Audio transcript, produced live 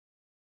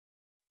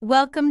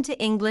Welcome to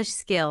English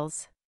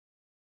Skills.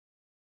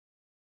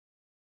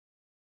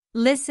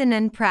 Listen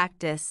and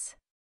practice.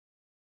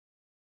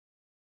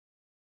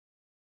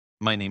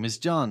 My name is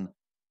John.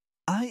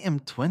 I am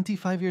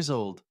 25 years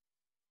old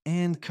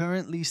and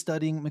currently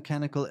studying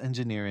mechanical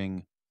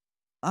engineering.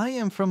 I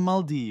am from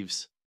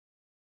Maldives.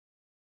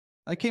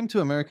 I came to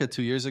America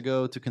 2 years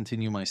ago to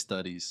continue my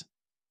studies.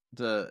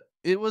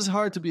 It was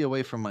hard to be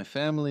away from my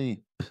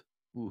family,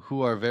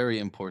 who are very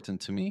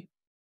important to me.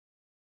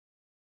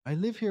 I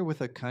live here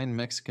with a kind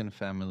Mexican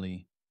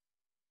family.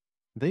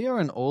 They are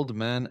an old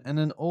man and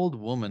an old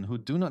woman who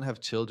do not have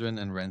children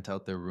and rent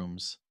out their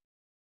rooms.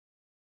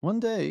 One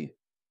day,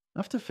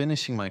 after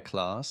finishing my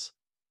class,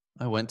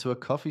 I went to a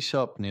coffee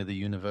shop near the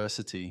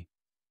university,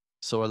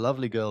 saw a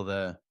lovely girl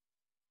there,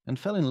 and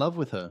fell in love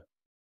with her.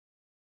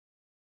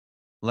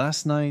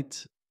 Last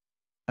night,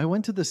 I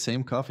went to the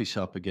same coffee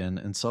shop again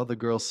and saw the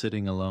girl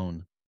sitting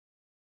alone.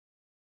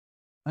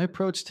 I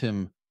approached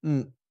him,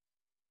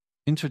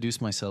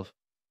 introduced myself,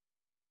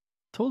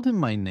 told him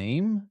my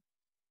name,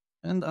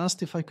 and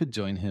asked if I could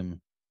join him.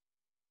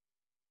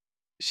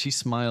 She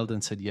smiled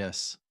and said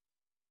yes.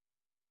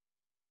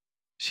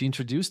 She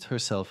introduced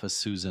herself as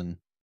Susan.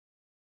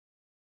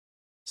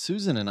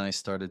 Susan and I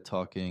started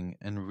talking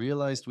and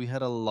realized we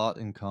had a lot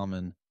in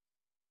common.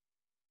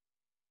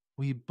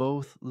 We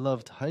both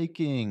loved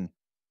hiking,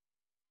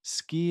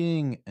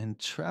 skiing, and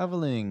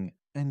traveling,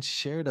 and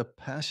shared a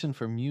passion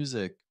for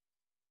music.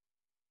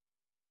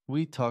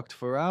 We talked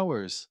for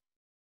hours.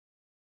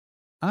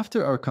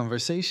 After our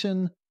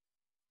conversation,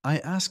 I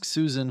asked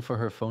Susan for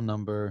her phone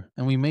number,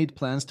 and we made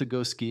plans to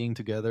go skiing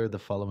together the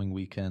following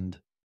weekend.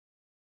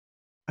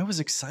 I was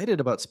excited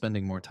about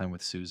spending more time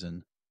with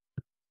Susan.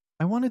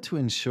 I wanted to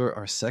ensure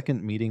our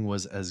second meeting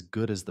was as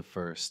good as the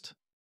first.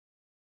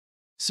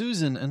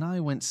 Susan and I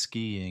went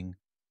skiing.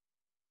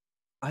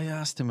 I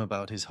asked him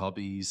about his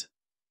hobbies,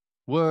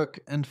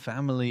 work, and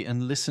family,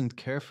 and listened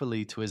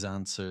carefully to his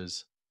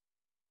answers.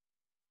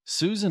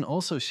 Susan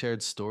also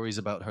shared stories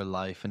about her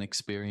life and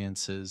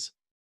experiences.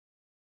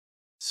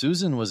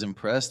 Susan was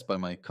impressed by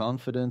my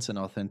confidence and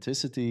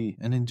authenticity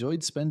and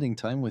enjoyed spending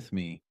time with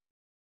me.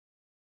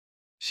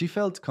 She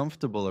felt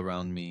comfortable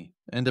around me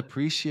and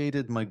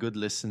appreciated my good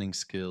listening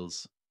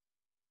skills.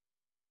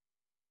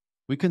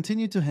 We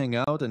continued to hang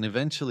out and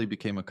eventually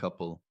became a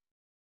couple.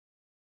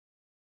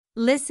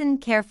 Listen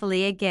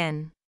carefully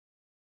again.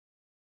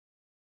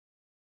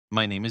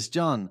 My name is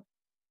John.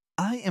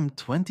 I am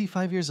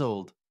 25 years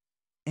old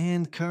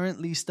and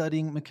currently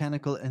studying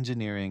mechanical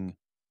engineering.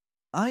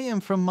 I am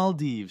from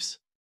Maldives.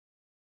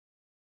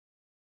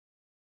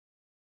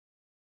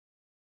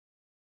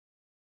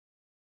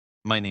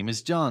 My name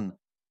is John.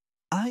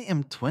 I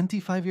am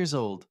 25 years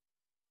old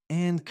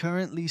and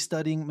currently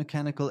studying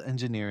mechanical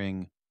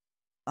engineering.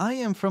 I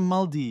am from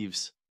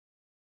Maldives.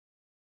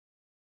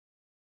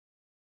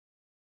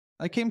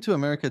 I came to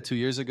America 2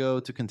 years ago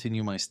to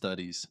continue my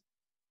studies.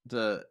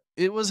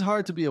 It was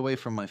hard to be away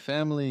from my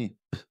family,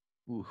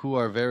 who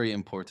are very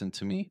important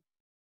to me.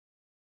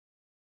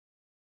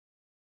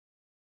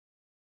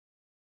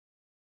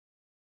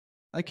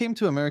 I came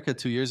to America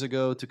 2 years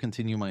ago to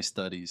continue my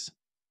studies.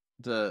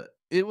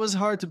 It was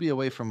hard to be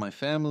away from my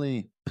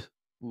family,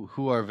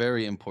 who are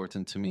very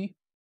important to me.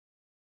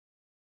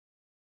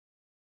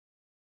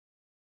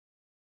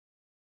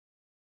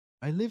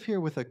 I live here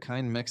with a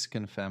kind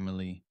Mexican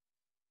family.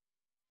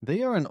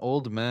 They are an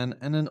old man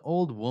and an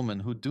old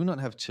woman who do not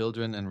have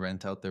children and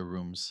rent out their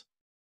rooms.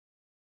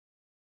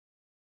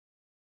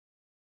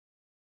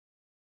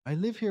 I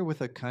live here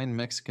with a kind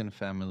Mexican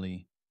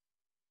family.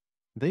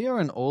 They are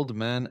an old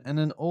man and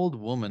an old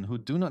woman who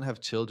do not have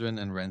children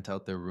and rent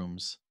out their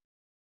rooms.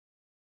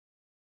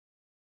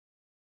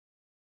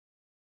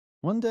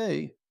 One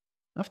day,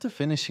 after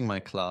finishing my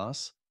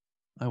class,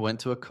 I went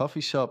to a coffee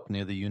shop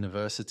near the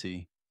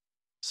university,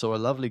 saw a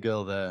lovely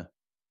girl there,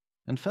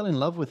 and fell in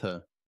love with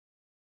her.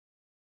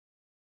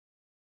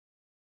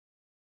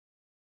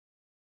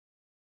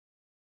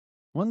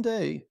 One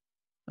day,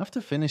 after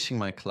finishing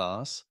my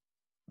class,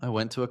 I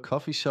went to a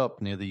coffee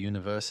shop near the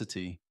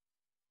university,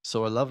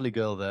 saw a lovely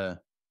girl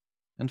there,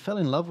 and fell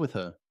in love with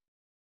her.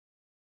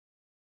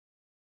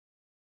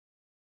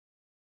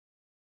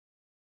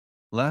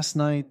 Last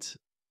night,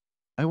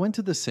 I went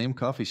to the same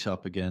coffee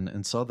shop again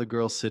and saw the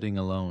girl sitting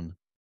alone.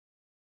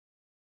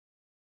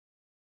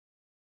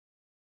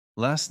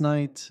 Last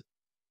night,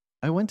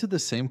 I went to the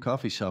same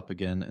coffee shop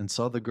again and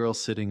saw the girl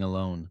sitting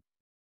alone.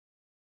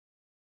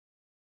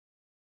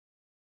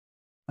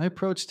 I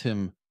approached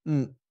him,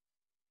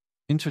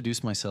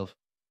 introduced myself,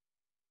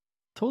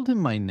 told him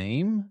my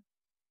name,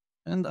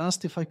 and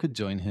asked if I could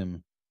join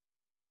him.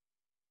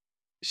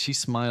 She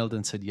smiled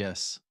and said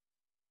yes.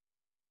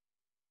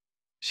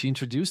 She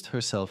introduced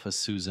herself as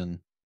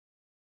Susan.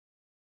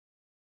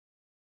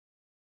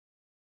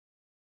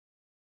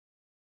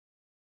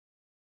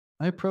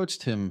 I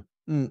approached him,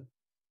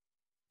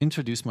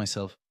 introduced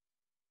myself,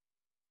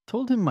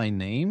 told him my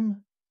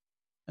name,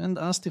 and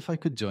asked if I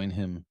could join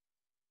him.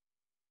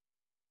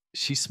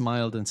 She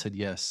smiled and said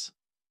yes.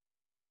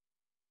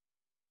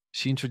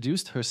 She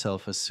introduced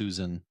herself as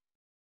Susan.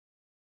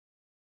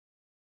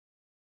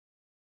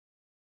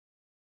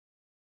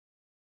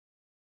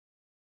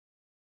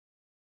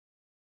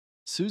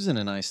 Susan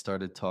and I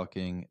started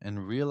talking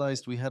and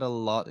realized we had a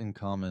lot in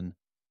common.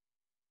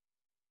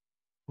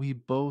 We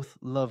both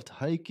loved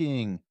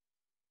hiking,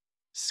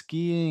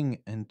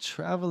 skiing, and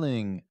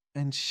traveling,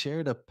 and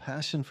shared a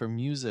passion for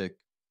music.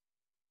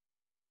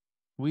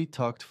 We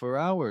talked for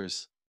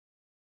hours.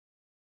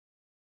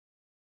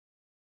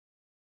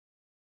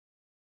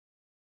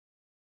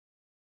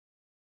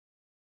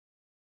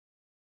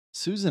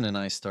 Susan and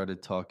I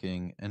started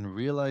talking and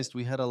realized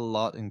we had a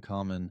lot in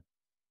common.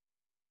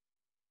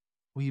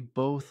 We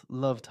both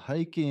loved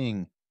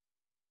hiking,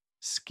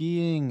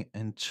 skiing,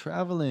 and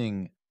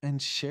traveling, and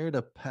shared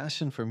a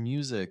passion for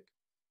music.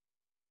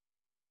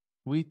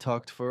 We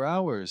talked for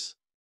hours.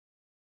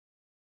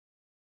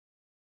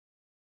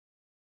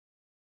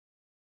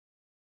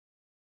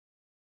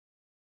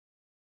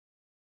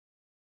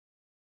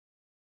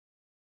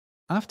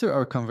 After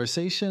our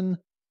conversation,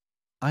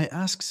 I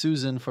asked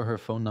Susan for her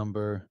phone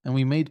number and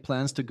we made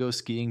plans to go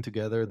skiing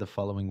together the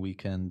following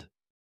weekend.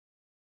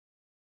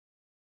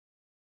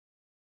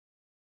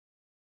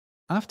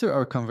 After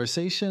our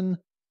conversation,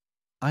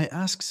 I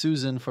asked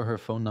Susan for her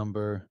phone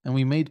number and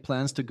we made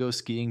plans to go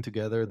skiing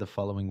together the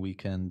following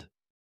weekend.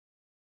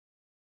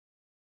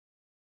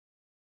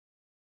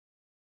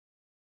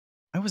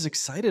 I was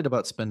excited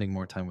about spending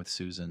more time with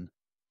Susan.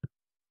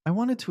 I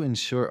wanted to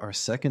ensure our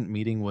second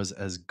meeting was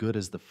as good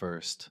as the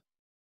first.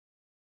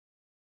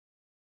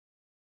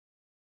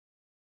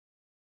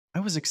 I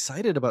was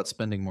excited about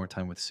spending more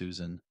time with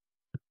Susan.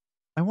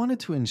 I wanted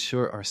to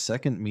ensure our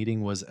second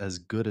meeting was as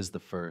good as the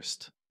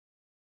first.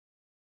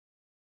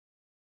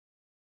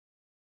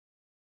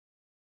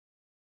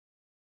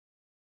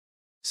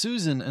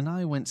 Susan and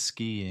I went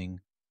skiing.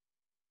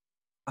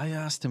 I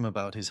asked him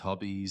about his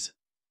hobbies,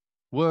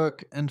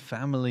 work, and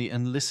family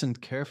and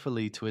listened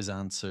carefully to his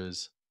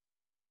answers.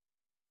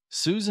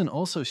 Susan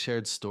also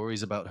shared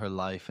stories about her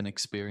life and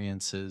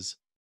experiences.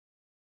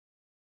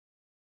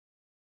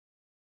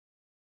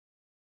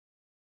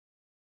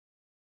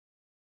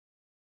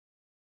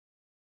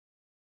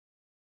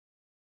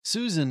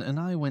 Susan and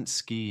I went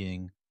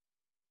skiing.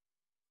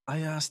 I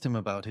asked him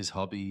about his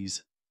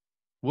hobbies,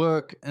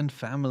 work, and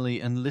family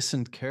and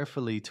listened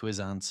carefully to his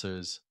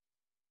answers.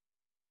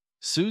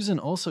 Susan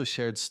also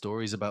shared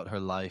stories about her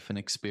life and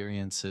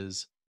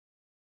experiences.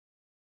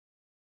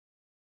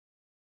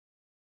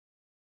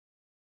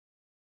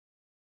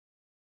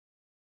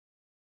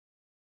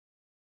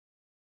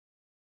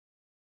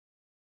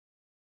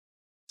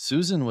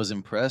 Susan was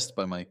impressed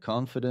by my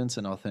confidence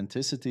and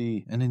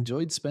authenticity and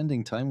enjoyed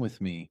spending time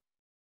with me.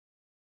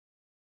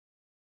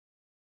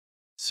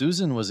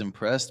 Susan was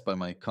impressed by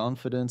my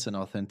confidence and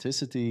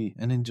authenticity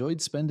and enjoyed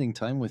spending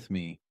time with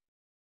me.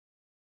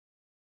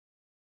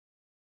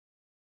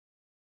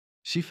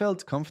 She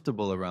felt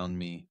comfortable around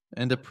me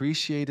and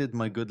appreciated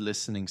my good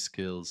listening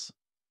skills.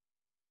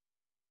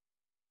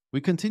 We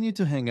continued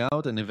to hang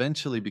out and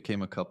eventually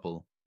became a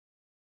couple.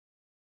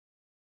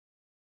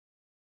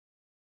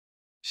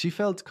 She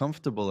felt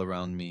comfortable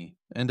around me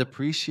and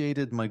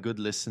appreciated my good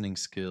listening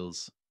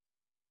skills.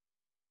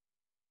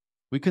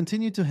 We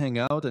continued to hang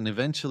out and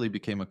eventually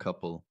became a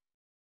couple.